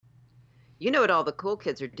You know what all the cool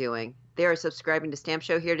kids are doing. They are subscribing to Stamp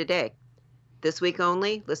Show Here Today. This week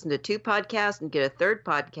only, listen to 2 podcasts and get a 3rd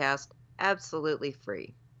podcast absolutely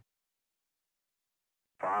free.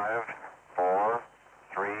 5, 4,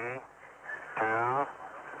 3, 2,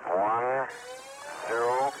 1,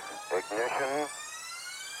 0, ignition,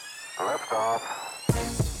 liftoff.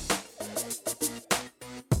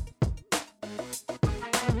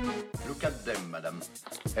 Look at them, madam.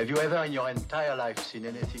 Have you ever in your entire life seen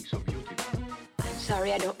anything so beautiful? I'm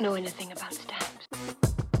sorry, I don't know anything about stamps.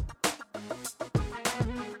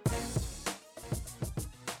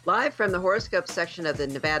 Live from the horoscope section of the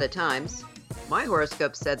Nevada Times, my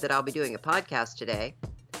horoscope said that I'll be doing a podcast today.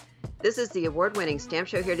 This is the award-winning Stamp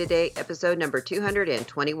Show Here Today, episode number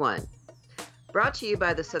 221. Brought to you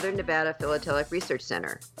by the Southern Nevada Philatelic Research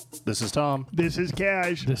Center. This is Tom. This is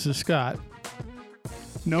Cash. This is Scott.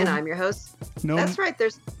 No, And I'm your host. No, That's right,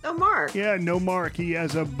 there's no Mark. Yeah, no Mark. He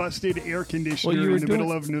has a busted air conditioner in the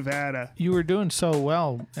middle of Nevada. You were doing so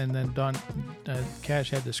well, and then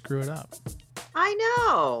Cash had to screw it up. I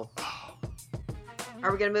know.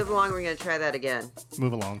 Are we going to move along or are we going to try that again?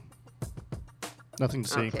 Move along. Nothing to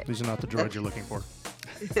see. Okay. These are not the droids you're looking for.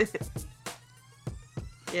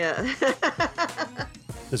 Yeah.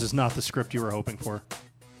 This is not the script you were hoping for.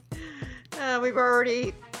 We've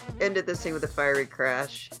already ended this thing with a fiery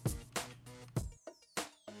crash.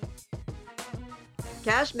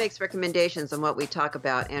 Cash makes recommendations on what we talk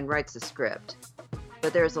about and writes the script.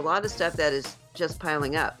 But there's a lot of stuff that is just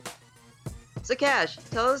piling up. So Cash,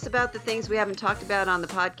 tell us about the things we haven't talked about on the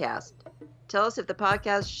podcast. Tell us if the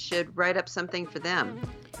podcast should write up something for them.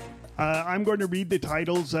 I'm going to read the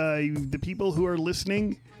titles. The people who are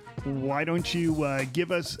listening, why don't you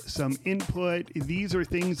give us some input? These are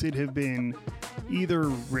things that have been either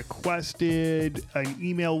requested, an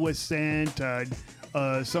email was sent,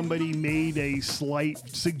 somebody made a slight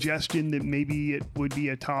suggestion that maybe it would be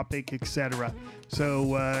a topic, etc.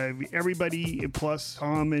 So everybody, plus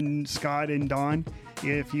Tom and Scott and Don,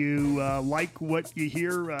 if you like what you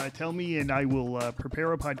hear, tell me and I will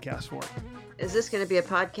prepare a podcast for it. Is this going to be a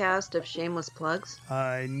podcast of shameless plugs?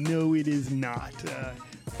 No, it is not.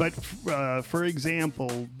 But for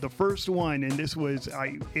example, the first one, and this was,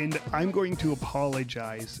 I'm going to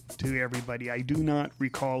apologize to everybody. I do not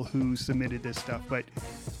recall who submitted this stuff, but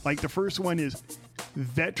like the first one is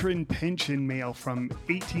veteran pension mail from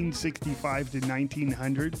 1865 to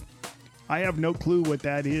 1900. I have no clue what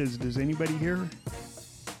that is. Does anybody here?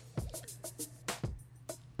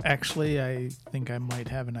 Actually, I think I might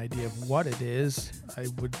have an idea of what it is. I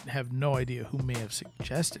would have no idea who may have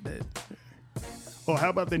suggested it. Well, how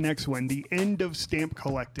about the next one? The end of stamp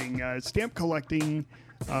collecting. Stamp collecting,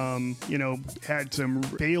 had some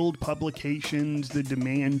failed publications, the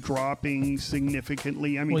demand dropping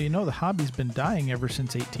significantly. I mean, well, the hobby's been dying ever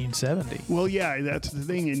since 1870. Well, yeah, that's the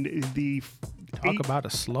thing. And Talk about a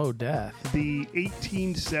slow death. The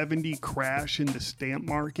 1870 crash in the stamp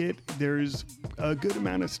market, there's a good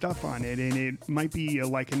amount of stuff on it, and it might be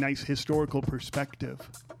like a nice historical perspective.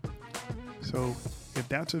 So if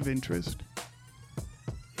that's of interest.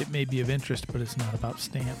 It may be of interest, but it's not about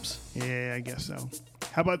stamps. Yeah, I guess so.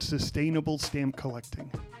 How about sustainable stamp collecting?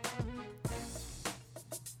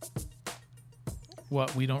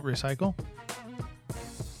 What, we don't recycle?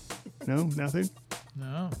 No, nothing?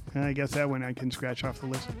 No. I guess that one I can scratch off the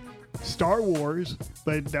list. Star Wars,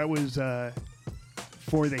 but that was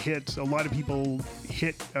for the hits. A lot of people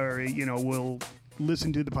will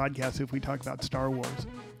listen to the podcast if we talk about Star Wars.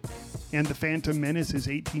 And the Phantom Menace is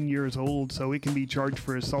 18 years old, so it can be charged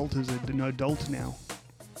for assault as an adult now.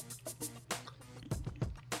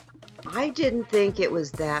 I didn't think it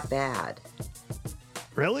was that bad.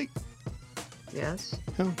 Really? Yes.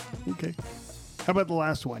 Oh, okay. How about the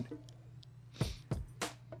last one?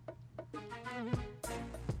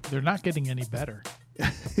 They're not getting any better.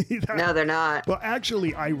 No, they're not. Well,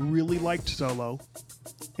 actually, I really liked Solo,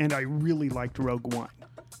 and I really liked Rogue One.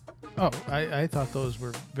 Oh, I thought those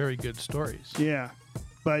were very good stories. Yeah,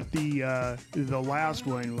 but the last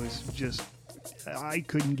one was just, I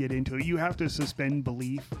couldn't get into it. You have to suspend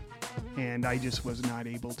belief, and I just was not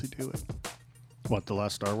able to do it. What, the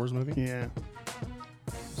last Star Wars movie? Yeah.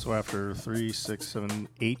 So after 3, 6, 7,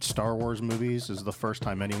 8 Star Wars movies is the first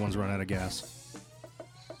time anyone's run out of gas.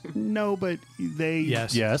 No, but they...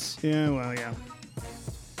 Yes. Yes. Yeah, well, yeah.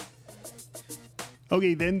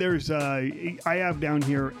 Okay, then there's, I have down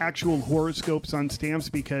here actual horoscopes on stamps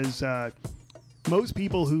because most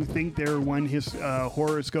people who think they're one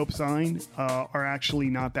horoscope sign are actually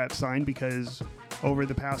not that sign because over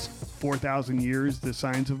the past 4,000 years, the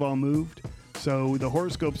signs have all moved. So the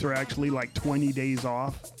horoscopes are actually like 20 days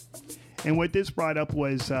off. And what this brought up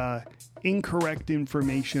was incorrect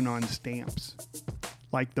information on stamps.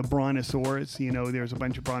 Like the Brontosaurus, there's a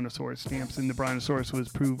bunch of Brontosaurus stamps, and the Brontosaurus was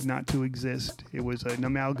proved not to exist. It was an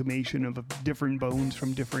amalgamation of different bones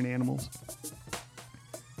from different animals.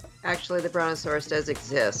 Actually, the Brontosaurus does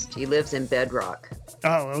exist. He lives in bedrock.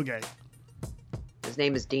 Oh, okay. His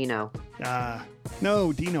name is Dino.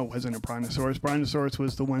 No, Dino wasn't a Brontosaurus. Brontosaurus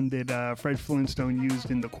was the one that Fred Flintstone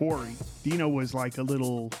used in The Quarry. Dino was like a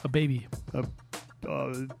baby. Little.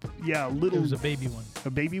 It was a baby one.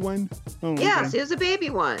 A baby one? Oh, Yes, okay. it was a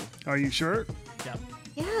baby one. Are you sure? Yeah.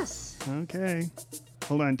 Yes. Okay.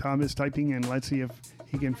 Hold on, Tom is typing in. Let's see if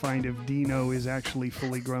he can find if Dino is actually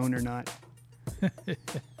fully grown or not.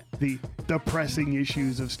 The pressing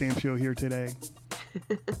issues of Stamp Show here today.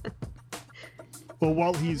 Well,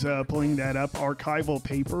 while he's pulling that up, archival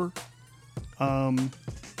paper.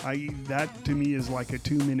 That to me is like a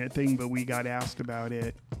 2-minute thing, but we got asked about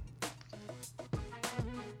it.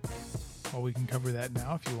 Well, we can cover that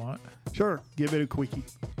now if you want. Sure, give it a quickie.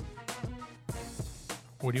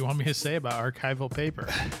 What do you want me to say about archival paper?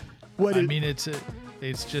 I mean, it's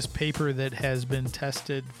just paper that has been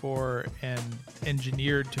tested for and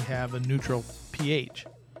engineered to have a neutral pH.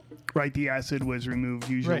 Right, the acid was removed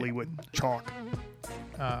usually Right. with chalk.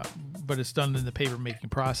 But it's done in the paper making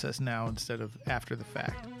process now instead of after the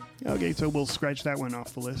fact. Okay, so we'll scratch that one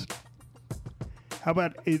off the list. How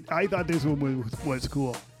about it? I thought this one was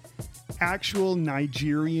cool. Actual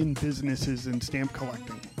Nigerian businesses in stamp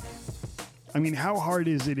collecting. I mean, how hard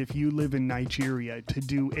is it if you live in Nigeria to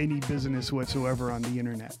do any business whatsoever on the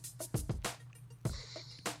internet?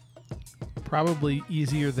 Probably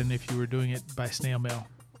easier than if you were doing it by snail mail.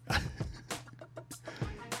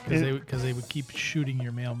 Because they would keep shooting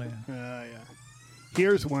your mailman. Yeah.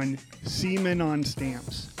 Here's one. Seaman on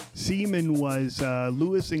stamps. Seaman was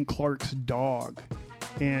Lewis and Clark's dog.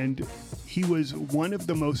 And he was one of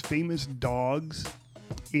the most famous dogs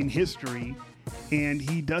in history. And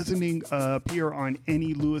he doesn't appear on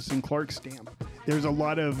any Lewis and Clark stamp. There's a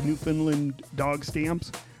lot of Newfoundland dog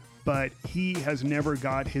stamps, but he has never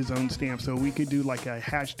got his own stamp. So we could do like a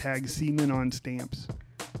hashtag Seaman on stamps.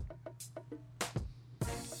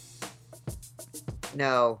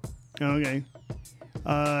 No. Okay.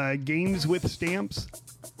 Games with stamps.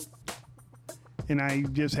 And I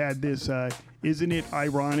just had this, isn't it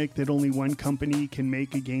ironic that only one company can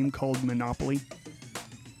make a game called Monopoly?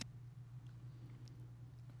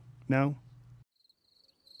 No?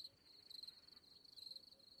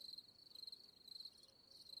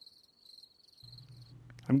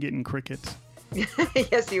 I'm getting crickets.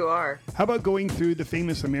 Yes, you are. How about going through the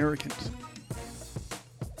famous Americans?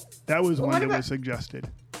 That was one that was suggested.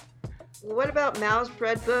 What about Mao's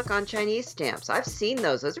Red Book on Chinese stamps? I've seen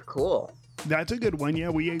those. Those are cool. That's a good one. Yeah,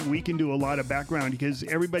 we can do a lot of background because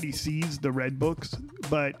everybody sees the red books,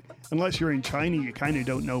 but unless you're in China, you kind of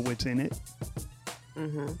don't know what's in it.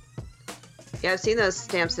 Mm-hmm. Yeah, I've seen those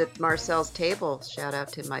stamps at Marcel's table. Shout out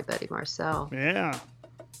to my buddy Marcel. Yeah.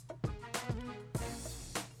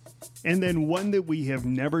 And then one that we have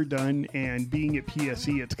never done, and being at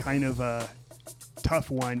PSE, it's kind of a tough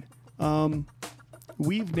one.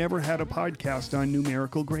 We've never had a podcast on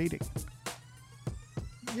numerical grading.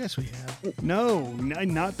 Yes, we have. No,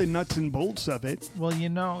 not the nuts and bolts of it. Well,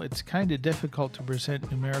 it's kind of difficult to present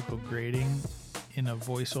numerical grading in a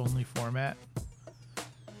voice-only format.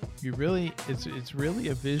 It's really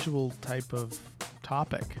a visual type of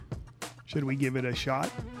topic. Should we give it a shot?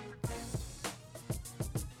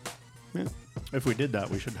 Yeah. If we did that,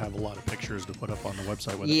 we should have a lot of pictures to put up on the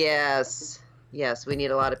website with it. Yes, we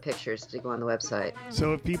need a lot of pictures to go on the website.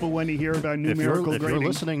 So if people want to hear about numerical If grading... you're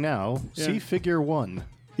listening now, see Figure 1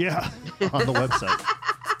 Yeah. on the website.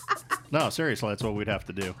 No, seriously, that's what we'd have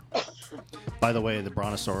to do. By the way, the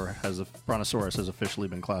Brontosaurus has officially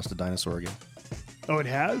been classed a dinosaur again. Oh, it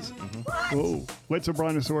has? Mm-hmm. Whoa. What's a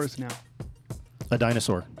brontosaurus now? A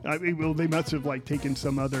dinosaur. I mean, well, they must have taken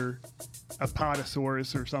some other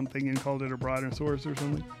Apatosaurus or something and called it a brontosaurus or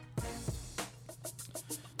something.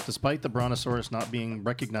 Despite the Brontosaurus not being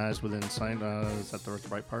recognized within sign, is that the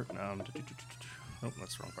right part? No, nope,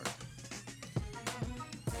 that's the wrong part.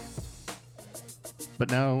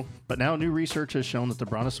 But now new research has shown that the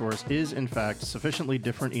Brontosaurus is in fact sufficiently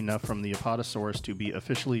different enough from the Apatosaurus to be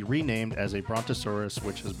officially renamed as a Brontosaurus,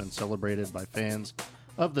 which has been celebrated by fans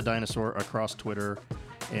of the dinosaur across Twitter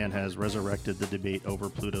and has resurrected the debate over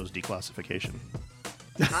Pluto's declassification.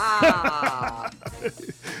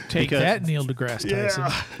 Take that, Neil deGrasse Tyson.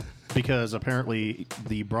 Yeah. Because apparently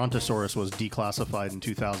the Brontosaurus was declassified in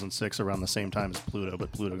 2006 around the same time as Pluto,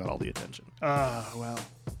 but Pluto got all the attention. Well.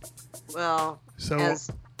 Well, So-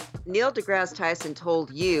 as Neil deGrasse Tyson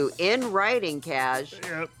told you in writing, Cash,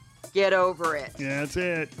 Yep. Get over it. Yeah, that's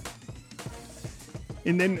it.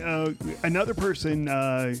 And then another person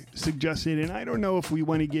suggested, and I don't know if we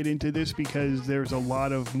want to get into this because there's a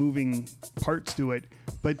lot of moving parts to it,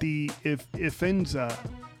 but the Ifenza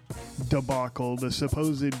debacle, the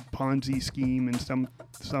supposed Ponzi scheme and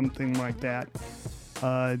something like that,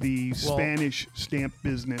 the Spanish stamp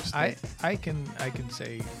business. I can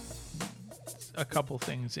say a couple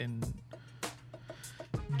things in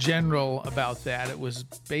general about that. It was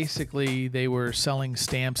basically they were selling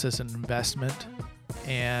stamps as an investment,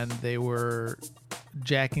 and they were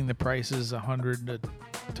jacking the prices 100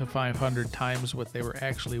 to 500 times what they were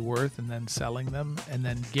actually worth, and then selling them, and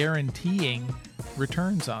then guaranteeing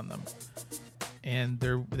returns on them. And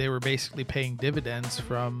they were basically paying dividends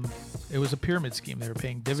from. It was a pyramid scheme. They were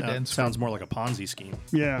paying dividends. Sounds more like a Ponzi scheme.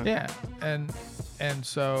 Yeah. Yeah, and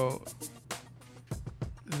so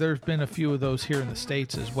there's been a few of those here in the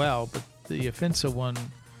States as well, but the Ifenza one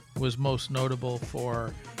was most notable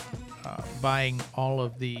for buying all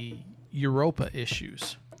of the Europa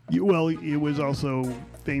issues. Well, it was also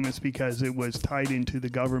famous because it was tied into the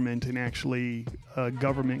government, and actually a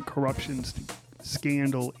government corruption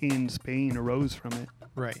scandal in Spain arose from it.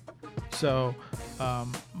 Right. So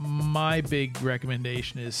my big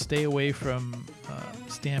recommendation is stay away from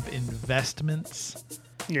stamp investments.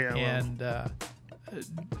 Yeah. And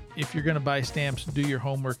if you're going to buy stamps, do your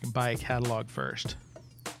homework and buy a catalog first.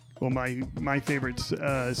 Well, my favorite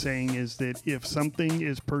saying is that if something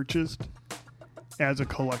is purchased as a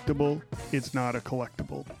collectible, it's not a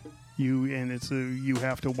collectible. You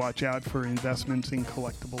have to watch out for investments in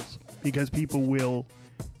collectibles, because people will,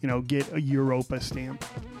 get a Europa stamp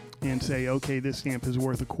and say, okay, this stamp is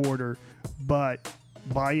worth $0.25, but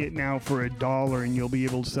buy it now for $1 and you'll be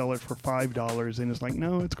able to sell it for $5. And it's like,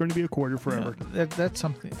 no, it's going to be $0.25 forever. That's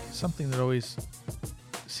something that always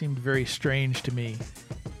seemed very strange to me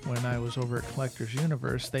when I was over at Collectors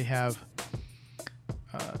Universe. They've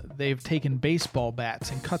taken baseball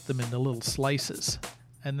bats and cut them into little slices,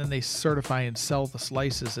 and then they certify and sell the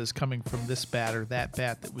slices as coming from this bat or that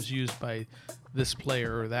bat that was used by this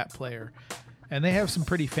player or that player. And they have some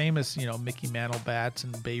pretty famous, Mickey Mantle bats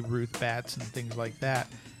and Babe Ruth bats and things like that.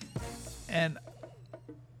 And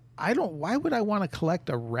why would I want to collect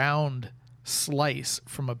a round slice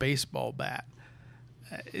from a baseball bat?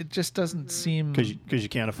 It just doesn't seem... Because you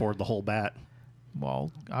can't afford the whole bat.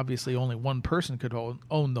 Well, obviously only one person could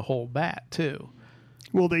own the whole bat, too.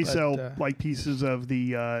 Well, they sell like pieces of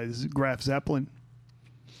the Graf Zeppelin.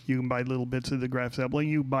 You can buy little bits of the Graf Zeppelin.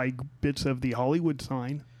 You buy bits of the Hollywood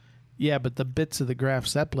sign. Yeah, but the bits of the Graf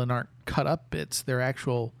Zeppelin aren't cut up bits. They're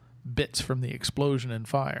actual bits from the explosion and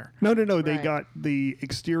fire. No. They got the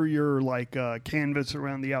exterior canvas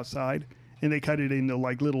around the outside, and they cut it into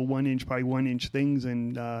like little 1-inch by 1-inch things.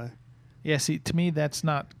 And yeah, see, to me, that's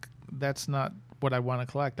not what I want to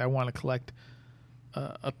collect. I want to collect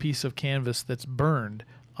a piece of canvas that's burned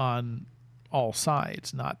on all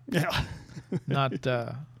sides, not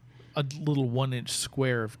a little 1-inch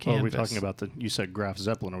square of canvas. Oh, are we talking about you said Graf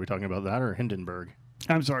Zeppelin? Are we talking about that or Hindenburg?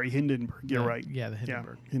 I'm sorry, Hindenburg. You're right. Yeah, the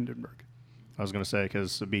Hindenburg. Yeah, Hindenburg. I was going to say,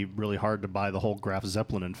 because it'd be really hard to buy the whole Graf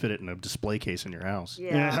Zeppelin and fit it in a display case in your house.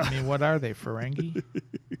 Yeah. I mean, what are they, Ferengi?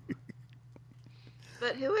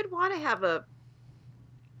 But who would want to have a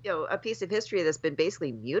piece of history that's been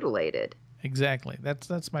basically mutilated? Exactly.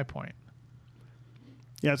 That's my point.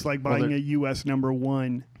 Yeah, it's like buying a U.S.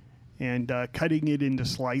 #1 and cutting it into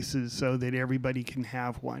slices so that everybody can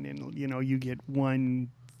have one. And, you get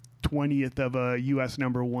 1/20th of a U.S.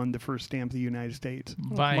 #1, the first stamp of the United States.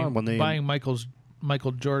 Buying Michael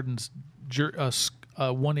Jordan's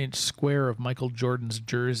 1-inch square of Michael Jordan's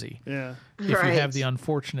jersey. Yeah. If you have the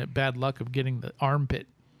unfortunate bad luck of getting the armpit.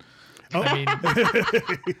 Oh.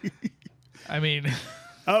 I mean.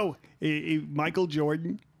 Oh, Michael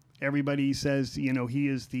Jordan. Everybody says, he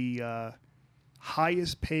is the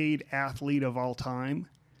highest paid athlete of all time,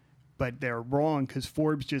 but they're wrong because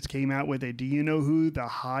Forbes just came out with it. Do you know who the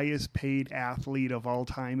highest paid athlete of all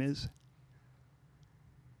time is?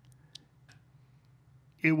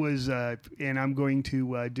 It was, and I'm going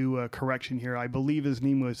to do a correction here. I believe his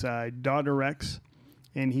name was Dodorex,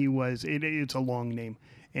 and he was, it's a long name,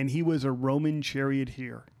 and he was a Roman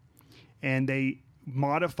charioteer, and they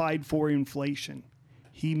modified for inflation.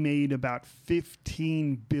 He made about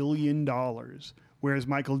 $15 billion, whereas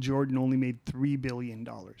Michael Jordan only made $3 billion.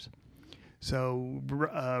 So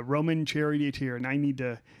Roman charioteer,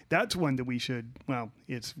 and that's one that we should,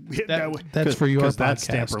 that's for your podcast. That's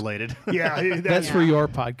stamp related. Yeah. That's for your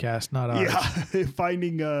podcast, not ours. Yeah.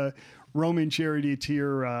 Finding Roman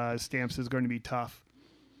charioteer stamps is going to be tough.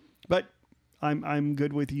 But I'm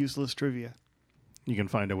good with useless trivia. You can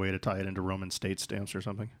find a way to tie it into Roman state stamps or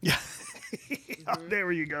something. Yeah, there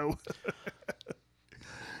you go.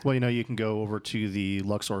 Well, you can go over to the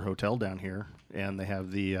Luxor Hotel down here, and they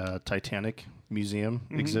have the Titanic Museum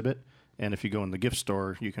exhibit. And if you go in the gift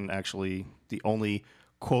store, you can actually, the only,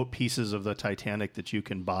 quote, pieces of the Titanic that you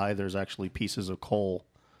can buy, there's actually pieces of coal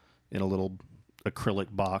in a little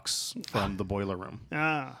acrylic box from the boiler room.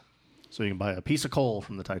 So you can buy a piece of coal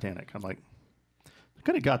from the Titanic. I'm like, I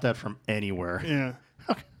could have got that from anywhere. Yeah.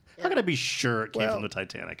 How can I be sure it came from the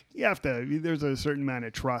Titanic? You have to, there's a certain amount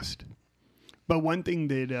of trust. But one thing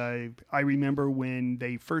that I remember when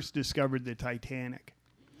they first discovered the Titanic,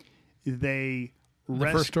 The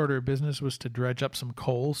first order of business was to dredge up some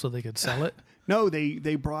coal so they could sell it? No,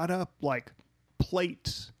 they brought up like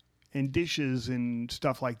plates and dishes and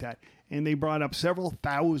stuff like that. And they brought up several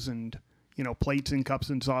thousand, plates and cups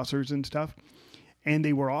and saucers and stuff. And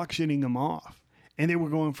they were auctioning them off. And they were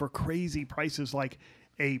going for crazy prices, like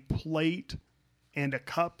a plate and a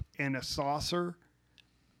cup and a saucer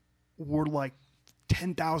were like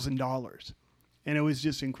 $10,000. And it was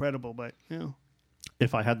just incredible. But,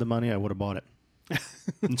 If I had the money, I would have bought it.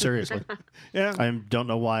 Seriously. Yeah. I don't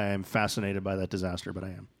know why I'm fascinated by that disaster, but I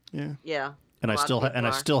am. Yeah. Yeah. And I still and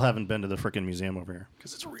I still haven't been to the frickin' museum over here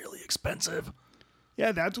because it's really expensive.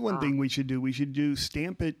 Yeah, that's one thing we should do. We should do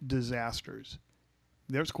Stamp It disasters.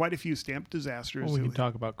 There's quite a few stamp disasters. Well, we can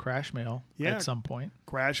talk about crash mail at some point.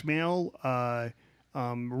 Crash mail,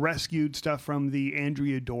 rescued stuff from the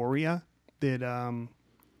Andrea Doria that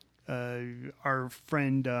our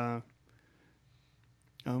friend, Our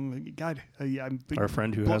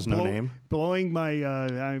friend who has no name. Blowing my,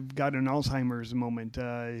 I've got an Alzheimer's moment.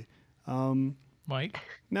 Mike?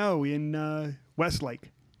 No, in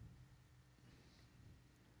Westlake.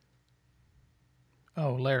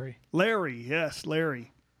 Oh, Larry. Larry, yes,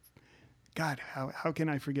 Larry. God, how can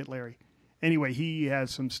I forget Larry? Anyway, he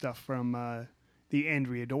has some stuff from the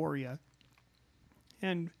Andrea Doria.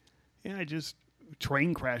 And, just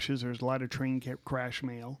train crashes. There's a lot of train crash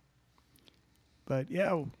mail. But,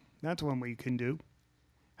 that's one we can do.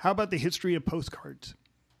 How about the history of postcards?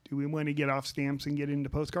 Do we want to get off stamps and get into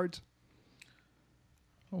postcards?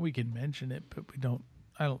 Well, we can mention it, but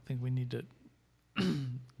I don't think we need to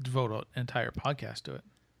devote an entire podcast to it.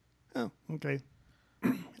 Oh, okay.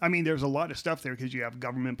 I mean, there's a lot of stuff there because you have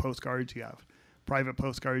government postcards, you have private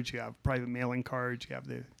postcards, you have private mailing cards, you have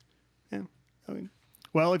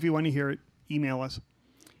well, if you want to hear it, email us.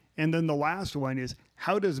 And then the last one is,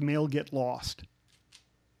 how does mail get lost?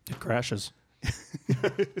 It crashes.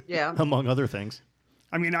 Yeah. Among other things.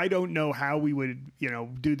 I mean, I don't know how we would,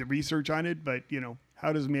 do the research on it, but,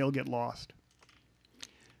 how does mail get lost?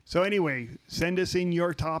 So anyway, send us in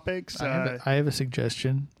your topics. I have a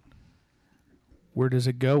suggestion. Where does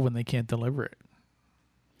it go when they can't deliver it?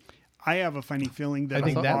 I have a funny feeling that I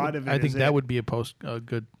think that that would be a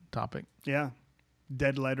good topic. Yeah.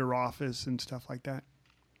 Dead letter office and stuff like that.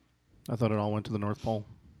 I thought it all went to the North Pole.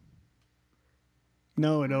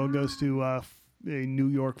 No, it all goes to New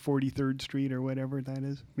York 43rd Street or whatever that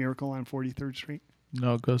is. Miracle on 43rd Street.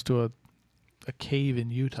 No, it goes to a cave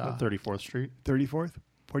in Utah. 34th Street. 34th?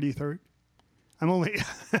 43rd? I'm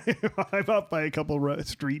up by a couple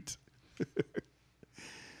streets.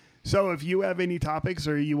 So if you have any topics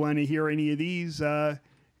or you want to hear any of these,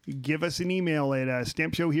 give us an email at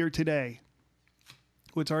Stamp Show Here Today.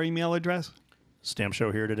 What's our email address?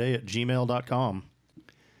 stampshowheretoday@gmail.com.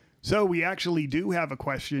 So we actually do have a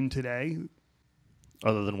question today.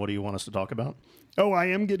 Other than what do you want us to talk about? Oh, I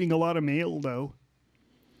am getting a lot of mail, though.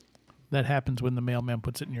 That happens when the mailman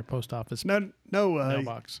puts it in your post office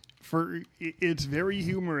mailbox. It's very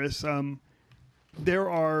humorous. There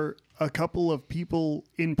are a couple of people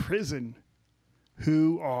in prison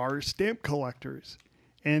who are stamp collectors,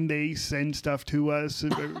 and they send stuff to us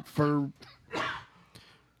for...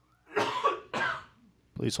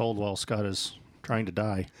 Please hold while Scott is trying to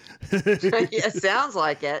die. Yeah, sounds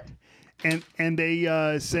like it. And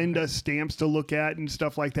they send us stamps to look at and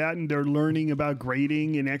stuff like that, and they're learning about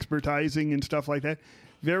grading and expertising and stuff like that.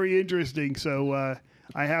 Very interesting. So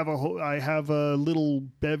I have a little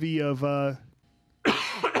bevy of. I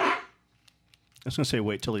was going to say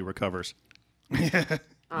wait till he recovers. Now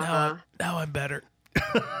I'm better.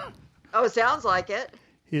 Oh, it sounds like it.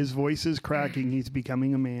 His voice is cracking. He's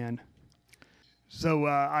becoming a man. So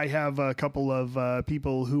I have a couple of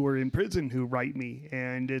people who are in prison who write me,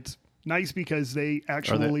 and it's nice because they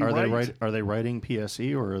actually write. Are they writing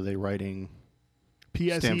PSE or are they writing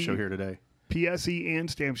PSE, Stamp Show Here Today? PSE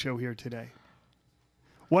and Stamp Show Here Today.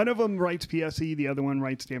 One of them writes PSE, the other one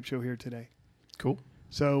writes Stamp Show Here Today. Cool.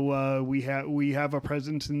 So we have a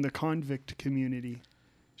presence in the convict community.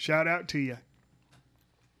 Shout out to you.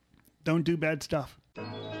 Don't do bad stuff.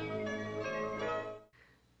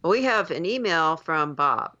 We have an email from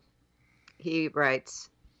Bob. He writes,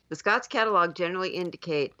 the Scott's catalog generally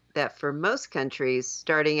indicate that for most countries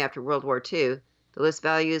starting after World War II, the list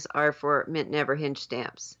values are for mint never hinged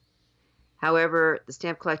stamps. However, the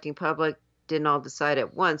stamp collecting public didn't all decide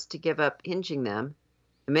at once to give up hinging them.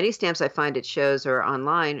 And many stamps I find at shows or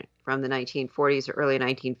online from the 1940s or early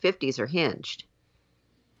 1950s are hinged.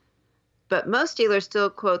 But most dealers still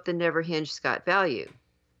quote the never hinged Scott value.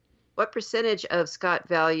 What percentage of Scott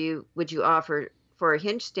value would you offer for a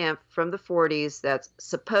hinged stamp from the 40s that's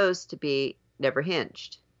supposed to be never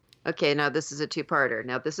hinged? Okay, now this is a two-parter.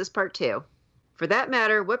 Now this is part 2. For that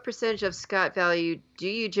matter, what percentage of Scott value do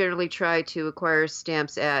you generally try to acquire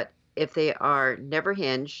stamps at if they are never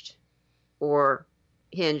hinged or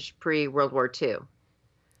hinged pre-World War II?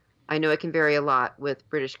 I know it can vary a lot, with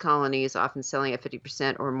British colonies often selling at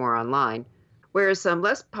 50% or more online, whereas some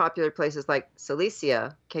less popular places like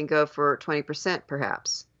Silesia can go for 20%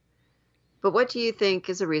 perhaps. But what do you think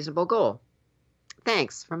is a reasonable goal?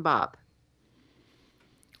 Thanks, from Bob.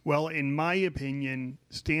 Well, in my opinion,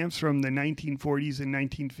 stamps from the 1940s and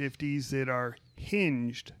 1950s that are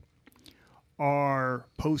hinged are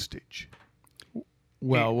postage.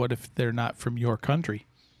 Well, what if they're not from your country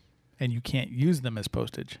and you can't use them as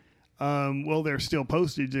postage? Well, they're still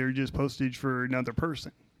postage. They're just postage for another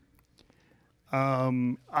person.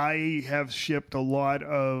 I have shipped a lot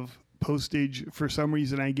of postage. For some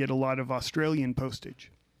reason, I get a lot of Australian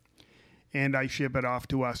postage, and I ship it off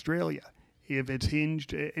to Australia if it's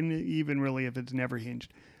hinged, and even really if it's never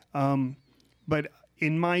hinged. But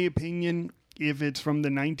in my opinion, if it's from the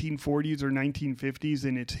 1940s or 1950s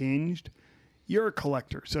and it's hinged, you're a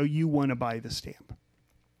collector, so you want to buy the stamp.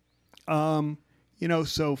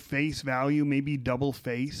 So face value, maybe double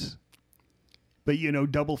face. But,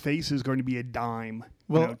 double face is going to be a dime,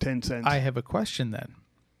 10 cents. I have a question then.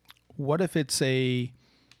 What if it's a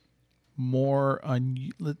more,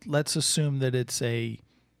 let's assume that it's a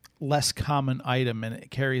less common item and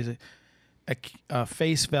it carries a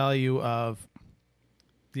face value of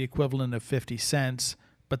the equivalent of 50 cents,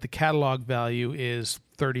 but the catalog value is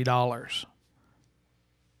 $30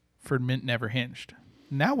 for mint never hinged.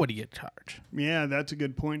 Now what do you charge? Yeah, that's a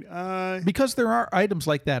good point. Because there are items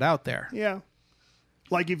like that out there. Yeah.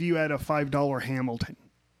 Like if you had a $5 Hamilton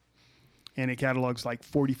and it catalog's like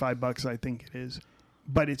 $45, I think it is,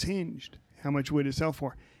 but it's hinged. How much would it sell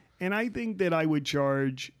for? And I think that I would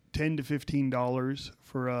charge $10 to $15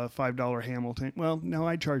 for a $5 Hamilton. Well, no,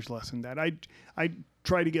 I'd charge less than that. I'd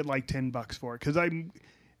try to get like $10 for it, because I'm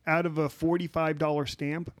out of a $45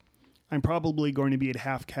 stamp, I'm probably going to be at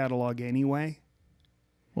half catalog anyway.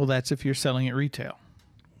 Well, that's if you're selling at retail.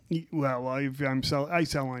 Well, I sell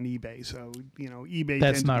on eBay, so eBay.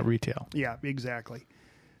 That's not retail. Yeah, exactly.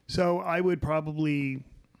 So I would probably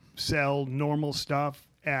sell normal stuff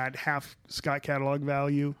at half Scott catalog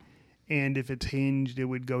value, and if it's hinged, it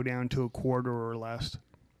would go down to a quarter or less.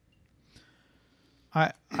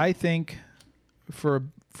 I think for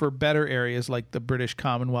better areas like the British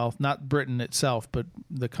Commonwealth, not Britain itself, but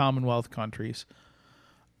the Commonwealth countries,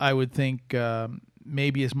 I would think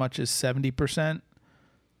maybe as much as 70%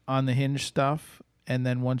 on the hinge stuff, and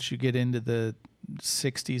then once you get into the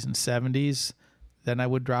 60s and 70s, then I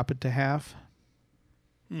would drop it to half.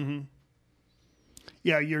 Mm-hmm.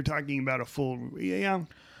 Yeah, you're talking about a full... Yeah.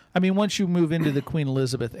 I mean, once you move into the Queen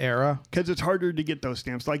Elizabeth era... Because it's harder to get those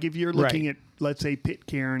stamps. Like if you're looking at, let's say,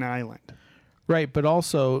 Pitcairn Island. Right, but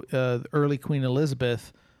also early Queen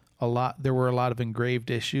Elizabeth, there were a lot of engraved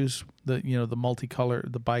issues, the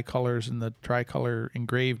multicolor, the bicolors and the tricolor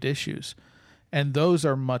engraved issues. And those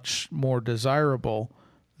are much more desirable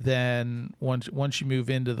than once you move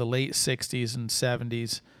into the late 60s and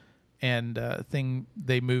 70s and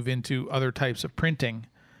they move into other types of printing.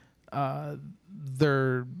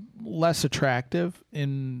 They're less attractive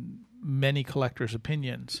in many collectors'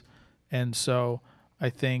 opinions. And so I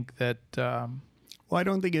think that... well, I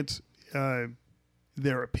don't think it's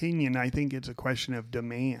their opinion. I think it's a question of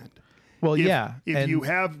demand. Well, If you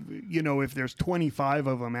have, if there's 25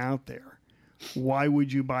 of them out there, why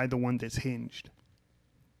would you buy the one that's hinged?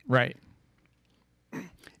 Right.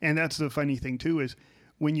 And that's the funny thing, too, is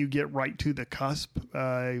when you get right to the cusp,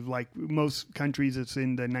 like most countries, it's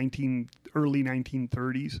in the early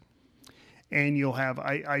 1930s. And you'll have,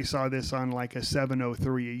 I saw this on like a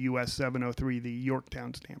 703, a US 703, the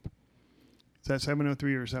Yorktown stamp. Is that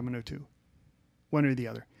 703 or 702? One or the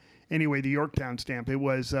other. Anyway, the Yorktown stamp, it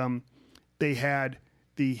was, they had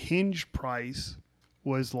the hinge price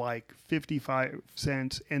was like 55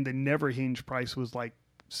 cents and the never hinge price was like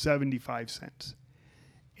 75 cents.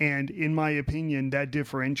 And in my opinion, that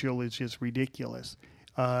differential is just ridiculous.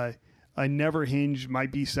 A never hinged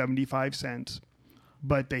might be 75 cents,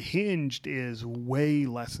 but the hinged is way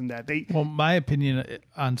less than that. Well, my opinion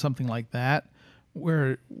on something like that,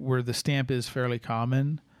 where the stamp is fairly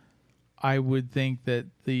common, I would think that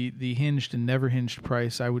the hinged and never hinged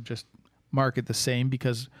price, I would just mark it the same,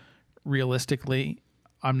 because realistically,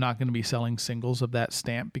 I'm not going to be selling singles of that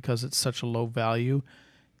stamp because it's such a low value,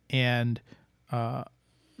 and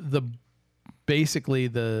basically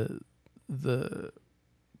the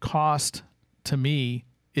cost to me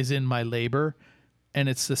is in my labor, and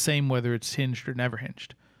it's the same whether it's hinged or never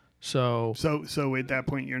hinged. So at that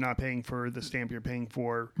point, you're not paying for the stamp; you're paying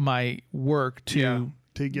for my work to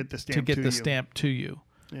get the stamp stamp to you.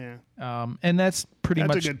 Yeah, and that's pretty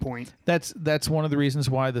much a good point. That's one of the reasons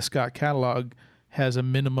why the Scott catalog has a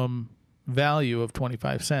minimum value of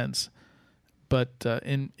 25 cents. But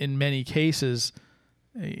in many cases,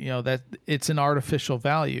 that it's an artificial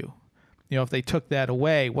value. If they took that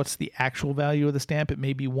away, what's the actual value of the stamp? It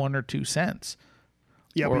may be 1 or 2 cents.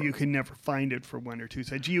 Yeah, but you can never find it for 1 or 2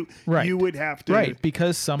 cents. You would have to, right,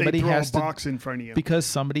 because somebody throw has a box in front of you, because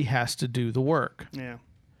somebody has to do the work. Yeah.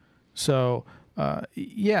 So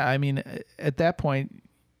I mean, at that point,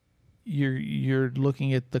 you're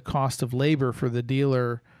looking at the cost of labor for the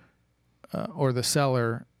dealer or the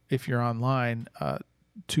seller, if you're online,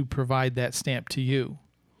 to provide that stamp to you.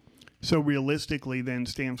 So realistically, then,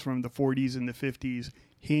 stamps from the 40s and the 50s,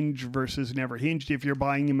 hinged versus never hinged, if you're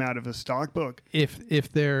buying them out of a stock book,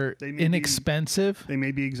 if they're inexpensive, they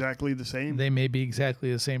may be exactly the same. They may be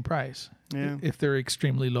exactly the same price. Yeah. If they're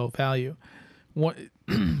extremely low value.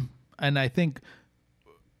 And I think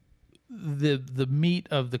the meat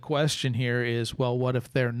of the question here is, well, what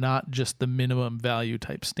if they're not just the minimum value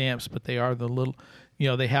type stamps, but they are the little,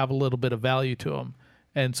 they have a little bit of value to them,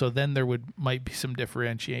 and so then there might be some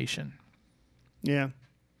differentiation. Yeah.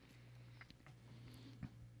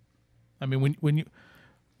 I mean,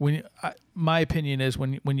 my opinion is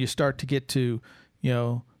when you start to get to,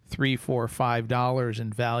 $3, $4, $5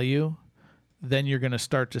 in value, then you're going to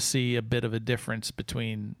start to see a bit of a difference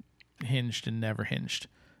between hinged and never hinged,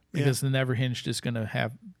 because the never hinged is going to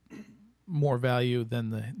have more value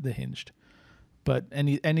than the hinged. But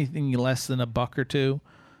anything less than $1 or $2,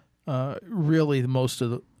 really most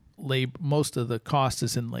of the cost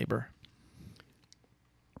is in labor.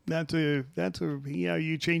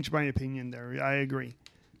 You changed my opinion there. I agree.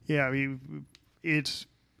 Yeah, I mean, it's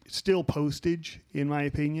still postage, in my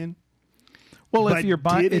opinion. Well, if you're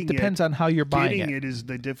buying, it depends on how you're buying it. Getting it is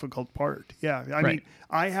the difficult part. Yeah, I mean,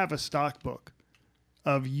 I have a stock book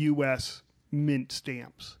of U.S. mint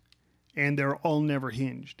stamps, and they're all never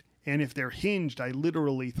hinged. And if they're hinged, I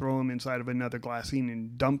literally throw them inside of another glassine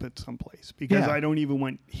and dump it someplace, because I don't even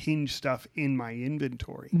want hinged stuff in my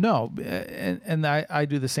inventory. No, and I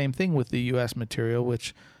do the same thing with the U.S. material,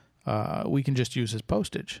 which we can just use as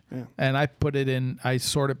postage. Yeah. And I put it in, I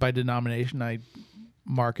sort it by denomination. I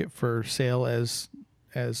mark it for sale as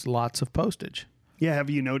lots of postage. Yeah,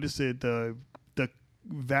 have you noticed that the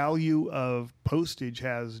value of postage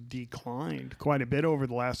has declined quite a bit over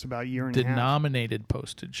the last about year and a half? Denominated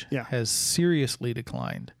postage has seriously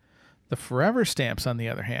declined. The forever stamps, on the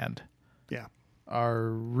other hand, are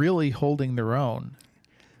really holding their own.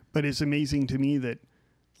 But it's amazing to me that,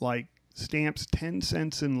 like, stamps 10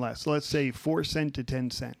 cents and less, let's say 4 cent to 10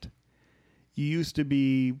 cent, you used to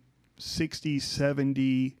be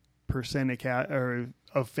 60-70%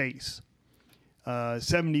 of face.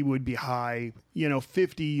 70 would be high.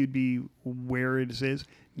 50 you'd be where it is.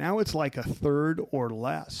 Now it's like a third or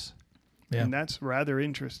less. Yeah. And that's rather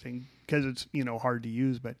interesting, because it's, hard to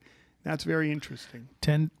use, but that's very interesting.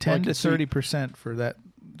 10 to 30% for that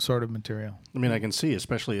sort of material. I mean, I can see,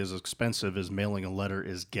 especially as expensive as mailing a letter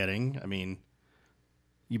is getting. I mean,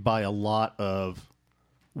 you buy a lot of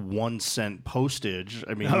 1 cent postage.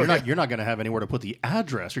 I mean, you're not going to have anywhere to put the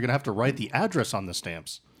address. You're going to have to write the address on the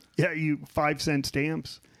stamps. Yeah, 5 cent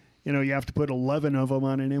stamps. You have to put 11 of them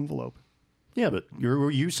on an envelope. Yeah, but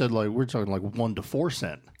you said we're talking 1 to 4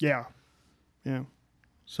 cent. Yeah.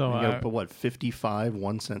 So you got to put 55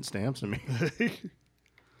 1 cent stamps. I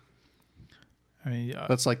mean,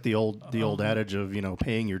 that's like the old adage of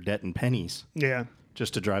paying your debt in pennies. Yeah.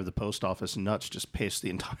 Just to drive the post office nuts, just paste the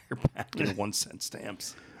entire pack in 1 cent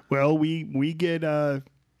stamps. Well, we get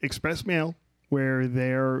express mail, where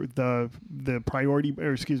they're the priority,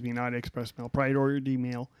 or excuse me, not express mail, priority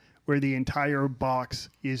mail, where the entire box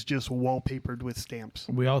is just wallpapered with stamps.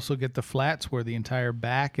 We also get the flats, where the entire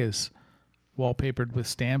back is wallpapered with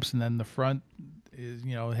stamps, and then the front is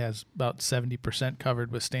has about 70%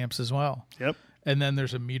 covered with stamps as well. Yep. And then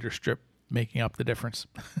there's a meter strip making up the difference.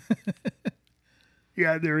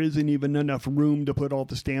 Yeah, there isn't even enough room to put all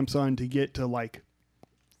the stamps on to get to like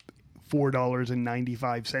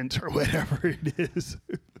 $4.95 or whatever it is.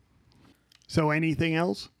 So anything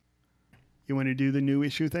else? You want to do the new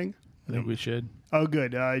issue thing? I think we should. Oh,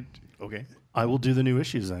 good. Okay. I will do the new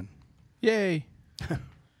issues then. Yay.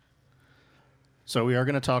 So we are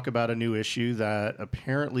going to talk about a new issue that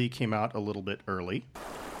apparently came out a little bit early.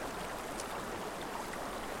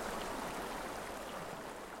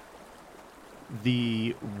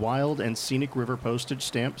 The Wild and Scenic River postage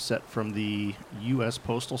stamp set from the U.S.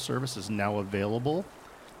 Postal Service is now available.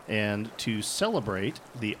 And to celebrate,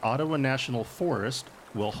 the Ottawa National Forest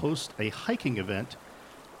will host a hiking event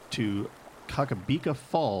to Kakabika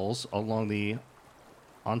Falls along the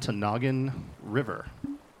Ontonagon River.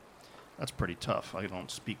 That's pretty tough. I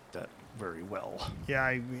don't speak that very well. Yeah,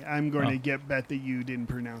 I'm going to bet that you didn't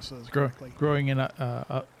pronounce those correctly. Growing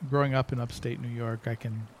up in upstate New York, I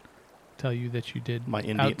can tell you that you did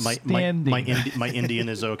outstanding. My Indian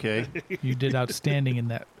is okay. You did outstanding in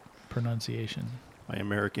that pronunciation. My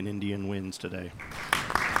American Indian wins today.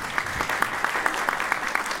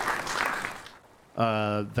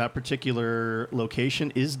 That particular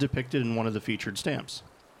location is depicted in one of the featured stamps.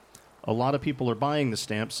 A lot of people are buying the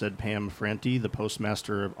stamp, said Pam Franti, the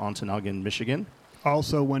postmaster of Ontonagon, Michigan.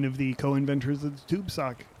 Also one of the co-inventors of the tube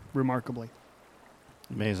sock, remarkably.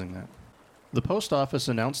 Amazing that. The post office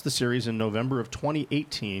announced the series in November of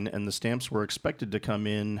 2018, and the stamps were expected to come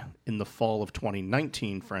in the fall of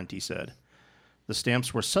 2019, Franti said. The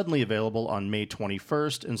stamps were suddenly available on May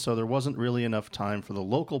 21st, and so there wasn't really enough time for the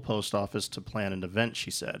local post office to plan an event, she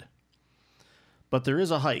said. But there is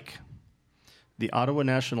a hike. The Ottawa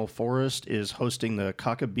National Forest is hosting the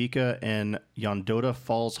Kakabika and Yondota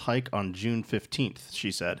Falls hike on June 15th,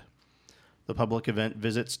 she said. The public event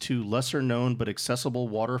visits two lesser-known but accessible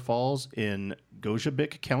waterfalls in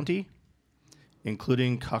Gogebic County,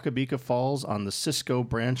 including Kakabika Falls on the Cisco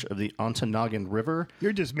branch of the Ontonagon River.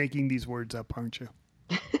 You're just making these words up, aren't you?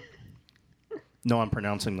 No, I'm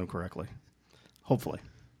pronouncing them correctly. Hopefully.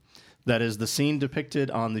 That is the scene depicted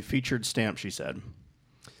on the featured stamp, she said.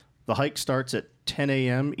 The hike starts at 10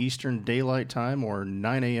 a.m. Eastern Daylight Time or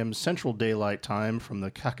 9 a.m. Central Daylight Time from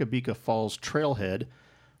the Kakabika Falls trailhead,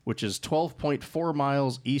 which is 12.4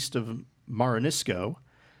 miles east of Marinisco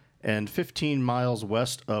and 15 miles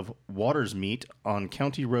west of Watersmeet on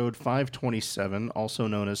County Road 527, also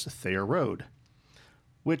known as Thayer Road,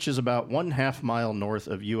 which is about 1/2 mile north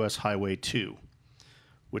of U.S. Highway 2,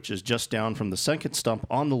 which is just down from the second stump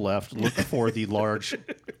on the left. Look for the large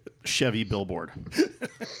Chevy billboard.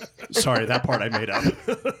 Sorry, that part I made up.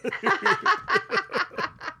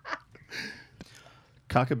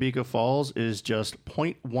 Kakabika Falls is just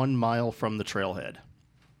 0.1 mile from the trailhead.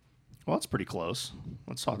 Well, that's pretty close.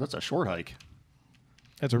 That's a short hike.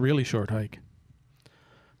 That's a really short hike.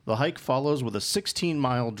 The hike follows with a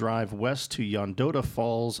 16-mile drive west to Yondota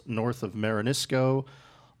Falls, north of Marinisco,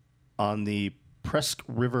 on the Presque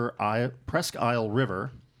Isle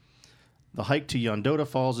River. The hike to Yondota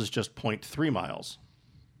Falls is just 0.3 miles.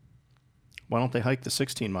 Why don't they hike the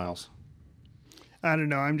 16 miles? I don't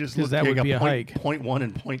know. I'm just Because looking. that would be a hike. 0.1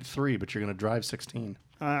 and 0.3, but you're going to drive 16.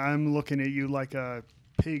 I'm looking at you like a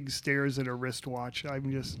pig stares at a wristwatch.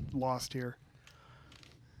 I'm just lost here.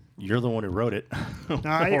 You're the one who wrote it.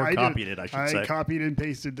 I copied it, I should say. I copied and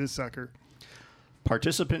pasted this sucker.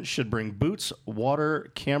 Participants should bring boots,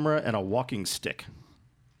 water, camera, and a walking stick.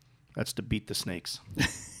 That's to beat the snakes.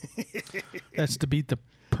 That's to beat the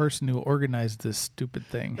person who organized this stupid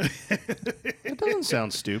thing. It doesn't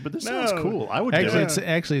sound stupid. This sounds cool. I would Actually, do it.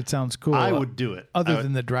 Actually, it sounds cool. I would do it. Other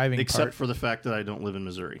than the driving except part. for the fact that I don't live in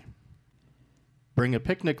Missouri. Bring a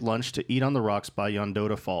picnic lunch to eat on the rocks by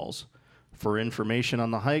Yondota Falls. For information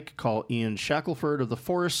on the hike, call Ian Shackelford of the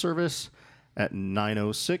Forest Service at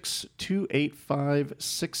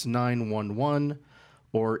 906-285-6911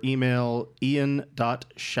 or email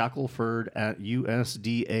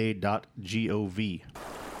ian.shackelford@usda.gov.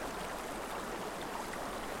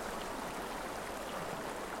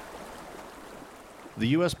 The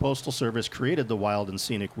U.S. Postal Service created the Wild and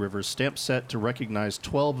Scenic Rivers stamp set to recognize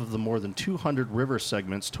 12 of the more than 200 river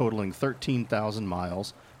segments totaling 13,000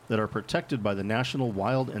 miles that are protected by the National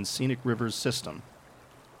Wild and Scenic Rivers System.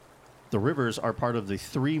 The rivers are part of the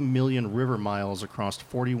 3 million river miles across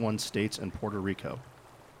 41 states and Puerto Rico.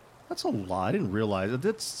 That's a lot. I didn't realize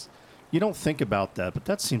it. You don't think about that, but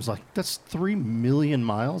that seems like that's 3 million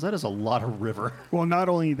miles. That is a lot of river. Well, not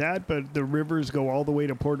only that, but the rivers go all the way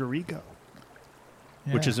to Puerto Rico.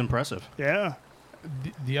 Which Yeah. is impressive. Yeah.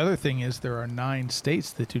 The other thing is there are 9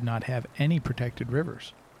 states that do not have any protected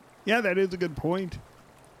rivers. Yeah, that is a good point.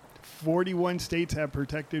 41 states have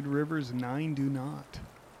protected rivers, 9 do not.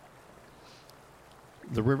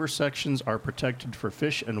 The river sections are protected for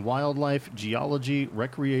fish and wildlife, geology,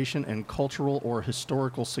 recreation, and cultural or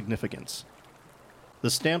historical significance. The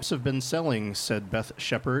stamps have been selling, said Beth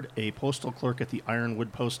Shepard, a postal clerk at the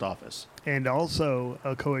Ironwood Post Office. And also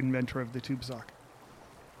a co-inventor of the tube sock.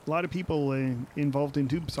 A lot of people involved in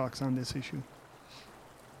tube socks on this issue.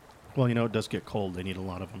 Well, you know, it does get cold. They need a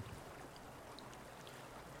lot of them.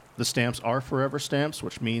 The stamps are forever stamps,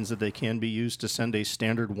 which means that they can be used to send a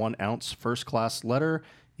standard 1-ounce first-class letter,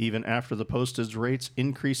 even after the postage rates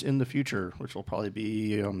increase in the future, which will probably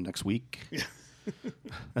be next week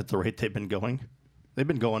at the rate they've been going. They've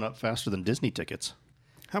been going up faster than Disney tickets.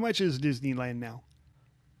 How much is Disneyland now?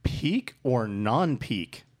 Peak or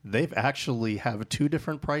non-peak? They've actually have 2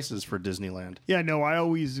 different prices for Disneyland. Yeah, no, I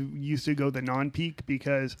always used to go the non-peak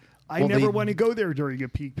because I never want to go there during a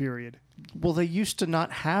peak period. Well, they used to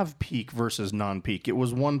not have peak versus non-peak. It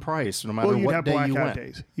was one price no matter what day you went.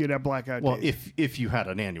 Days. You'd have blackout well, days. if you had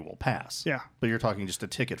an annual pass. Yeah. But you're talking just a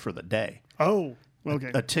ticket for the day. Oh,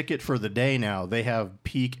 okay. A ticket for the day now, they have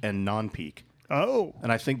peak and non-peak. Oh,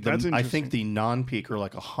 and I think the non-peak are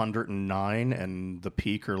like 109, and the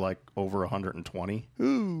peak are like over 120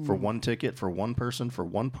 for one ticket for one person for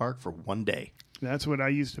one park for one day. That's what I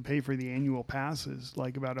used to pay for the annual passes,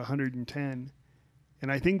 like about 110,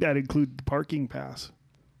 and I think that includes the parking pass.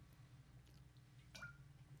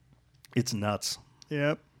 It's nuts.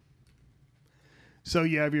 Yep. So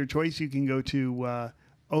you have your choice. You can go to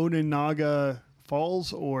Onondaga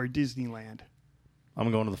Falls or Disneyland.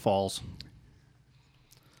 I'm going to the Falls.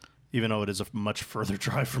 Even though it is a much further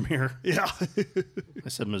drive from here. Yeah. I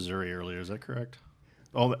said Missouri earlier. Is that correct?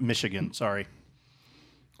 Oh, Michigan. Sorry.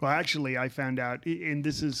 Well, actually, I found out, and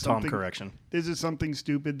this is Tom something. Correction. This is something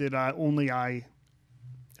stupid that only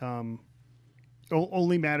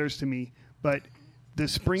matters to me. But the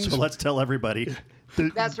Springs. So let's tell everybody.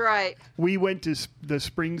 That's right. We went to the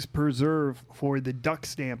Springs Preserve for the Duck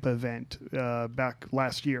Stamp event back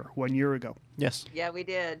last year, 1 year ago. Yes. Yeah, we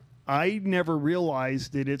did. I never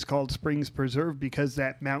realized that it's called Springs Preserve because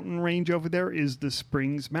that mountain range over there is the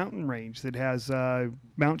Springs Mountain Range that has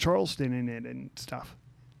Mount Charleston in it and stuff.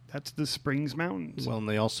 That's the Springs Mountains. Well, and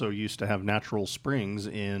they also used to have natural springs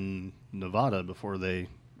in Nevada before they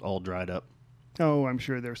all dried up. Oh, I'm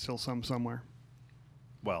sure there's still some somewhere.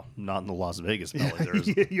 Well, not in the Las Vegas Valley. There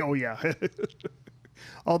is. Oh, yeah.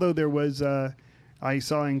 Although there was, I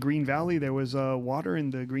saw in Green Valley, there was water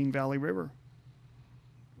in the Green Valley River.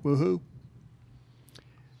 Woohoo.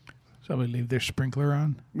 Somebody leave their sprinkler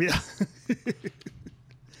on? Yeah.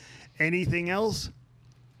 Anything else?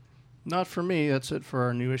 Not for me. That's it for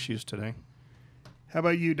our new issues today. How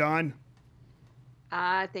about you, Don?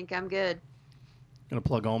 I think I'm good. Gonna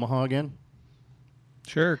plug Omaha again?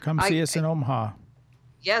 Sure. Come see us in Omaha.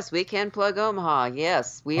 Yes, we can plug Omaha.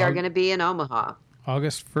 Yes, we are going to be in Omaha.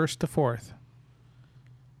 August 1st to 4th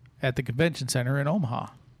at the Convention Center in Omaha.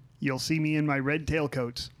 You'll see me in my red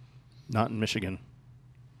tailcoats. Not in Michigan.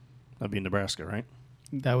 That'd be in Nebraska, right?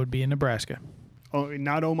 That would be in Nebraska. Oh,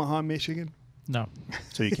 not Omaha, Michigan? No.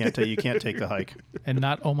 So you can't take the hike. And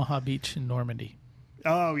not Omaha Beach in Normandy.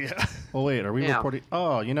 Oh, yeah. Oh, wait. Are we reporting?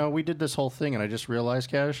 Oh, we did this whole thing, and I just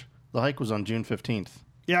realized, Cash, the hike was on June 15th.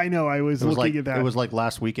 Yeah, I know. I was looking at that. It was like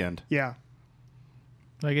last weekend. Yeah.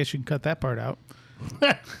 I guess you can cut that part out.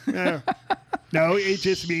 No, it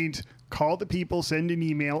just means call the people, send an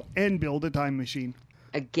email, and build a time machine.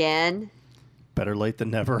 Again? Better late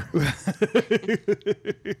than never.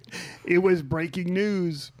 It was breaking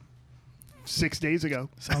news 6 days ago.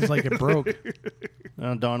 Sounds like it broke.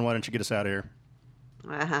 Don, why don't you get us out of here?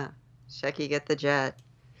 Shecky, get the jet.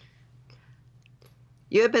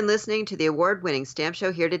 You have been listening to the award-winning Stamp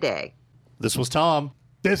Show Here Today. This was Tom.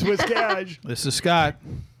 This was Cash. This is Scott.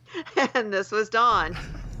 And this was Dawn.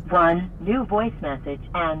 1 new voice message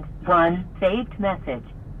and 1 saved message.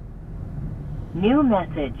 New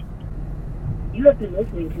message. You have been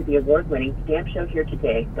listening to the award-winning Stamp Show Here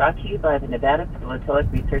Today, brought to you by the Nevada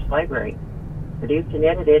Philatelic Research Library. Produced and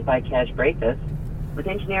edited by Cash Breakus, with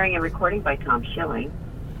engineering and recording by Tom Schilling,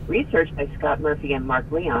 research by Scott Murphy and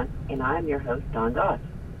Mark Leon, and I am your host, Don Goss.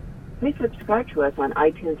 Please subscribe to us on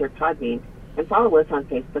iTunes or Podbean, and follow us on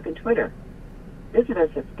Facebook and Twitter. Visit us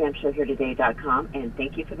at stampshowheretoday.com, and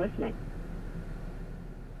thank you for listening.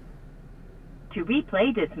 To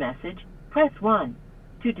replay this message, press 1.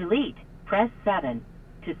 To delete, press 7.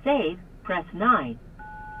 To save, press 9.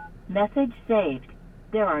 Message saved.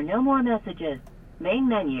 There are no more messages. Main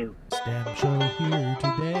menu. Stamp Show Here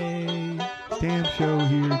Today. Stamp Show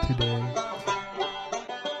Here Today.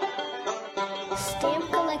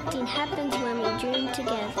 Stamp collecting. Connecting happens when we dream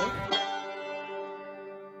together.